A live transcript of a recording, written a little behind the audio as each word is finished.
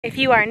If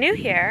you are new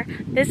here,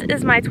 this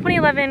is my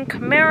 2011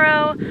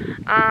 Camaro.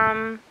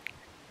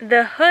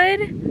 The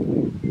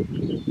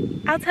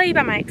hood, I'll tell you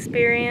about my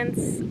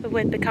experience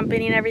with the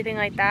company and everything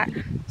like that.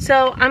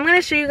 So I'm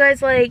gonna show you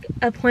guys like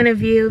a point of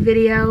view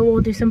video.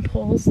 We'll do some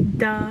polls,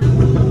 duh.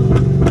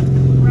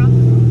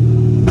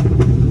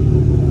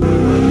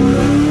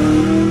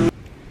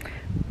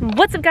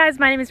 What's up guys,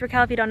 my name is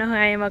Raquel. If you don't know who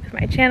I am, welcome to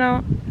my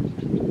channel.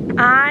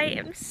 I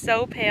am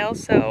so pale,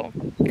 so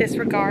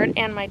disregard,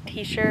 and my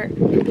t-shirt.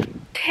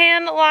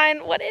 Tan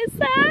line, what is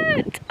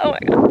that? Oh my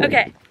god.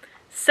 Okay,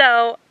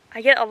 so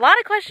I get a lot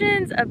of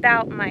questions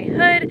about my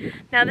hood.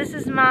 Now this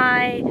is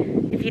my,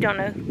 if you don't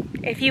know,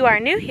 if you are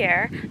new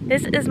here,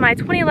 this is my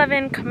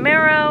 2011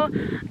 Camaro.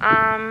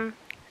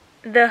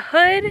 The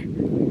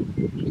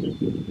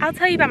hood, I'll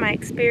tell you about my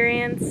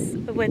experience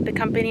with the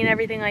company and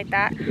everything like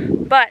that.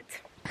 But,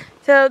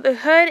 so the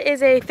hood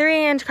is a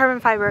 3-inch carbon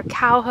fiber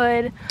cowl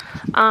hood.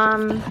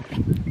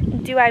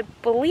 Do I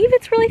believe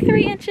it's really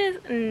 3 inches?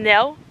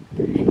 No.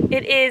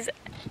 It is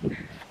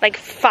like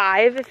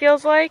 5, it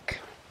feels like,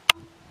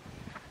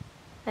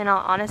 in all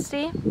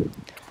honesty.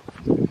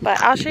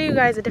 But I'll show you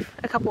guys a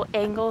couple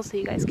angles so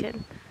you guys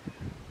can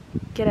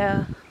get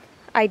a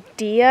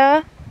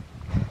idea.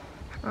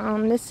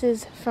 This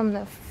is from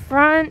the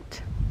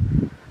front.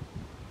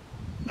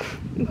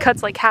 It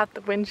cuts like half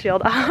the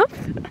windshield off.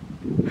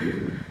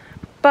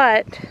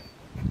 But,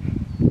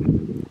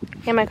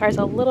 and my car's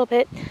a little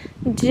bit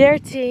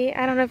dirty.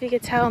 I don't know if you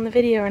could tell in the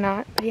video or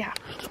not, but yeah.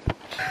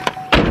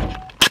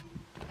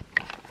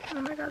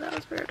 Oh my god, that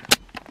was weird.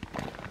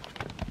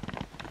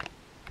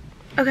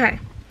 Okay.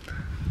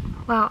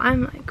 Wow,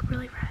 I'm like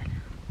really red.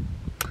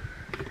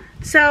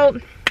 So,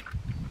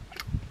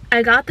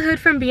 I got the hood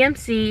from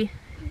BMC.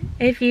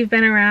 If you've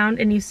been around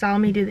and you saw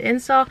me do the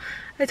install,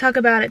 I talk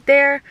about it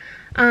there.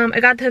 I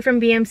got the hood from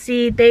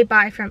BMC. They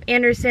buy from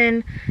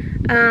Anderson.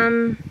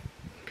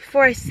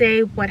 Before I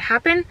say what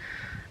happened,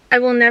 I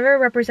will never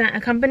represent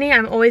a company.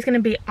 I'm always going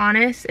to be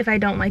honest if I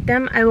don't like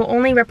them. I will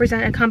only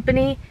represent a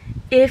company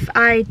if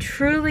I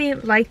truly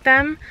like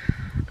them.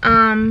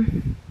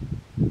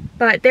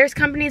 But there's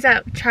companies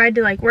that tried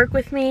to like work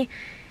with me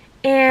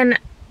and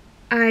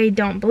I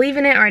don't believe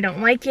in it, or I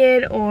don't like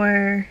it,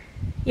 or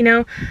you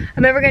know,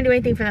 I'm never gonna do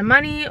anything for the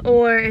money,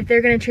 or if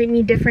they're gonna treat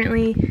me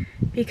differently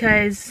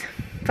because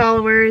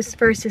followers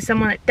versus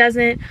someone that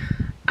doesn't.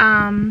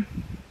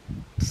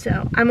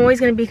 So I'm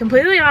always gonna be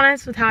completely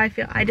honest with how I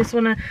feel. I just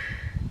wanna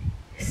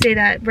say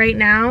that right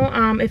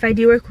now. If I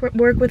do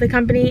work with a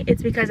company,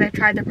 it's because I've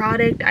tried the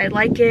product, I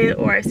like it,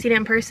 or I've seen it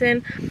in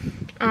person.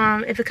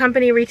 If a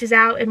company reaches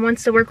out and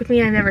wants to work with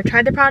me, I've never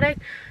tried the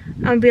product,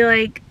 I'll be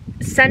like,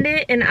 send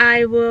it, and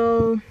I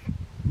will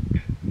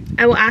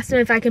ask them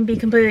if I can be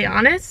completely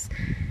honest.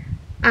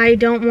 I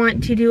don't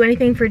want to do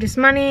anything for just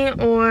money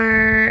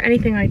or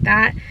anything like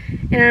that,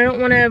 and I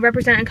don't want to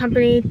represent a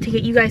company to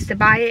get you guys to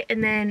buy it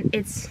and then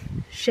it's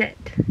shit,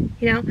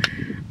 you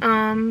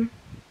know.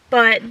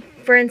 But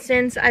for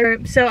instance, I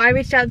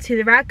reached out to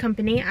the Rack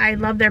company. I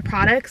love their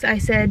products. I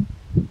said,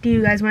 do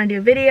you guys want to do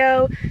a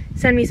video?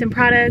 Send me some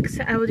products,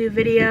 I will do a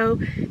video.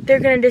 They're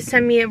gonna just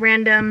send me a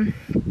random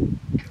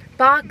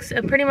box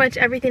of pretty much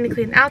everything to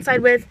clean the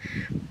outside with,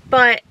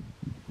 but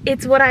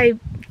it's what I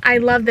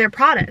love their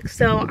products,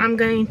 so I'm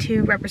going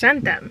to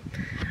represent them.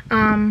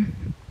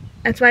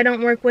 That's why I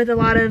don't work with a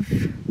lot of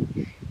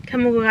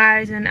chemical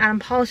guys and atom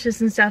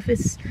polishes and stuff.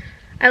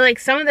 I like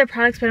some of their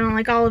products, but I don't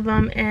like all of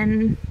them,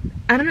 and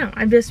I don't know,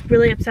 I'm just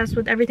really obsessed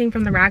with everything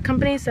from the Rack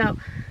company, so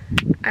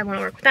I want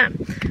to work with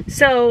them.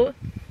 So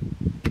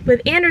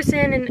with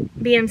Anderson and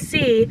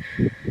BMC,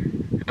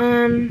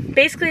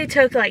 basically it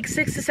took like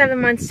 6 to 7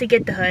 months to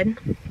get the hood.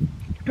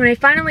 When I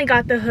finally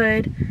got the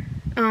hood,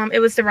 it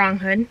was the wrong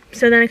hood.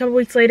 So then a couple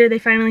weeks later, they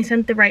finally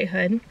sent the right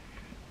hood.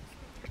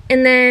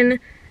 And then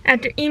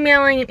after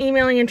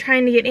emailing and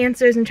trying to get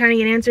answers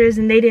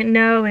and they didn't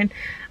know, and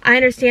I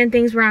understand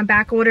things were on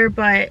back order,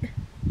 but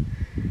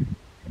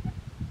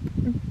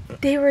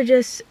they were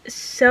just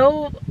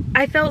so,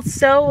 I felt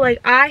so like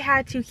I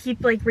had to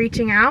keep like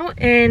reaching out,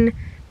 and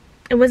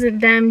it wasn't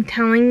them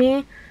telling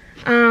me.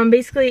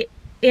 Basically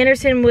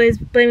Anderson was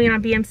blaming it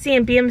on BMC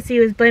and BMC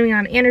was blaming it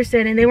on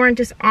Anderson, and they weren't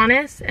just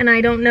honest, and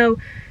I don't know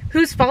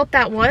whose fault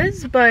that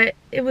was, but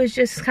it was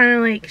just kind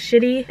of like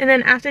shitty. And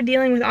then after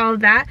dealing with all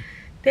of that,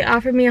 they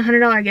offered me a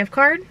 $100 gift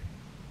card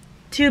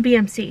to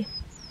BMC.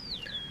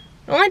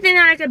 The only thing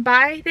that I could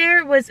buy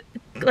there was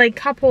like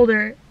cup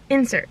holder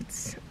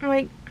inserts. I'm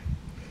like,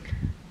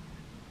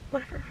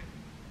 whatever.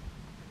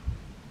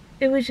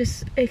 It was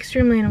just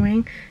extremely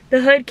annoying.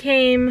 The hood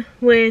came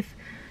with,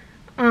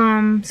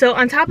 so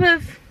on top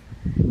of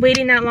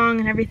waiting that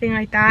long and everything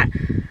like that,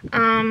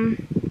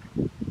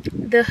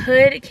 the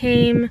hood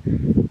came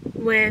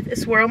with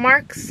swirl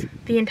marks.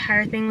 The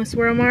entire thing was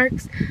swirl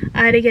marks.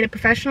 I had to get it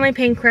professionally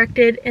paint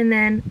corrected, and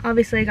then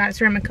obviously I got it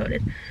ceramic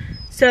coated.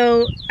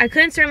 So I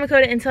couldn't ceramic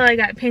coat it until I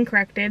got paint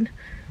corrected.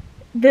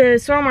 The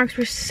swirl marks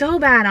were so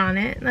bad on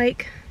it,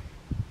 like,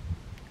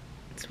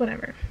 it's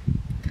whatever.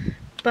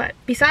 But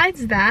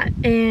besides that,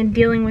 and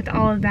dealing with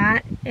all of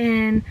that,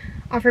 and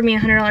offered me a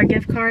 $100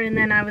 gift card, and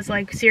then I was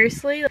like,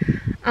 seriously?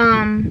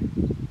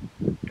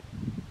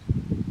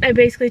 I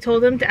basically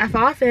told them to F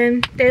off,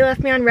 and they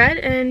left me on red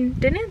and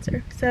didn't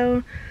answer.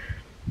 So,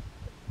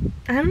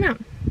 I don't know.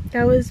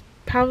 That was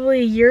probably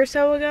a year or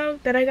so ago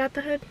that I got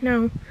the hood.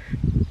 No,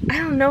 I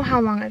don't know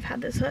how long I've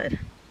had this hood.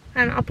 I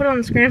don't know, I'll put it on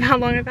the screen of how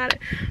long I've had it.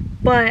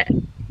 But,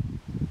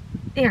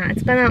 yeah,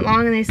 it's been that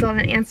long and they still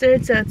haven't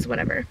answered, so it's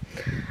whatever.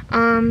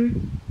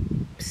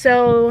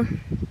 So,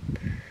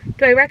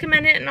 do I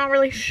recommend it? Not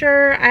really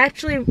sure. I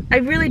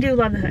really do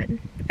love the hood.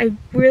 I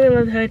really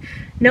love the hood.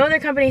 No other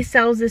company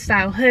sells this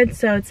style hood,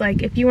 so it's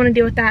like, if you want to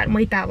deal with that and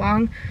wait that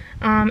long.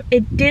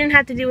 It didn't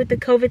have to do with the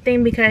COVID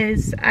thing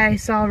because I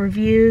saw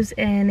reviews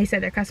and they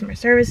said their customer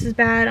service is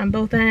bad on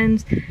both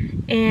ends,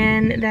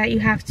 and that you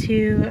have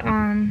to,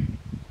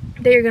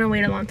 that you're going to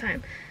wait a long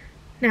time.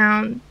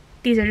 Now,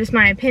 these are just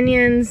my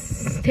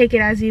opinions. Take it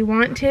as you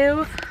want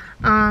to.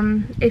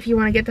 If you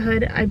want to get the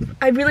hood,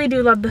 I really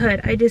do love the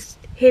hood. I just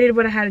hated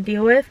what I had to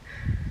deal with.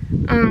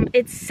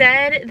 It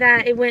said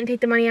that it wouldn't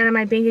take the money out of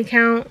my bank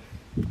account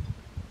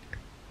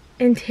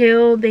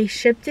until they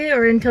shipped it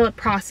or until it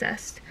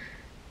processed.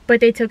 But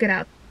they took it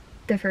out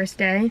the first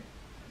day.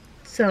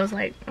 So I was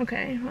like,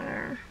 okay,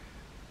 whatever.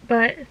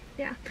 But,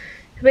 yeah.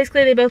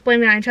 Basically, they both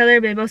blamed it on each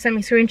other, but they both sent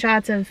me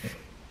screenshots of,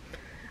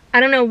 I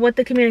don't know what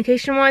the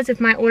communication was, if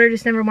my order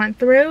just never went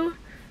through.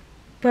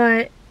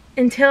 But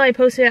until I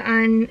posted it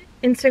on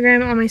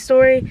Instagram on my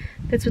story,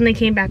 that's when they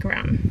came back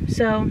around.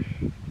 So,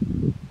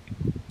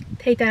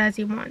 take that as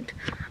you want.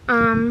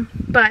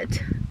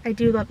 But I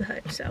do love the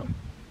hood, so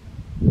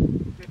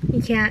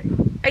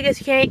I guess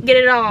you can't get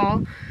it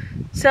all.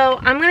 So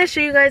I'm gonna show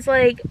you guys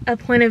like a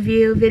point of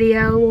view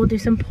video. We'll do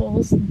some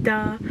polls,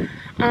 duh.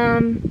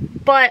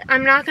 But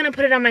I'm not gonna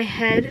put it on my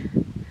head.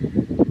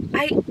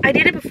 I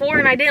did it before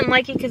and I didn't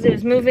like it because it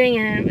was moving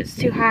and it was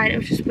too high and it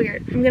was just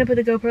weird. I'm gonna put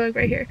the GoPro like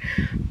right here,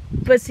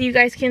 but so you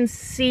guys can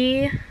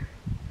see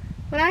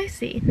what I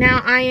see.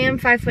 Now I am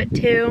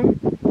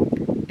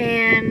 5'2"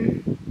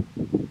 and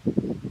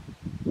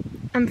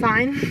I'm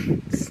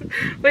fine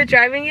with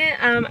driving it.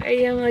 I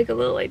am like a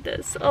little like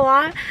this a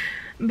lot,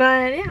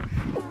 but yeah.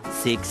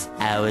 6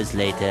 hours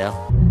later.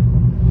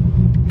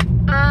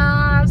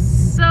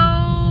 So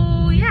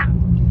yeah.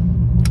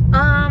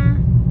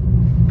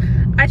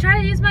 I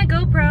tried to use my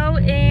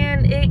GoPro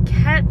and it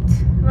kept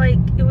like,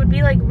 it would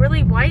be like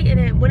really white and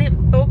it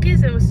wouldn't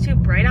focus. It was too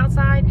bright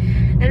outside,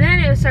 and then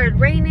it started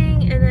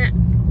raining, and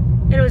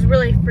then it was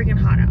really freaking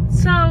hot out.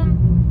 So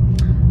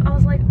I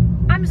was like,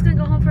 I'm just gonna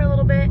go home for a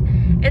little bit,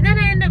 and then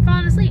I ended up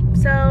falling asleep.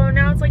 So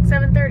now it's like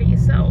 7:30.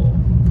 So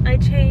I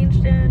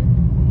changed and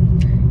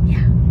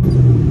yeah.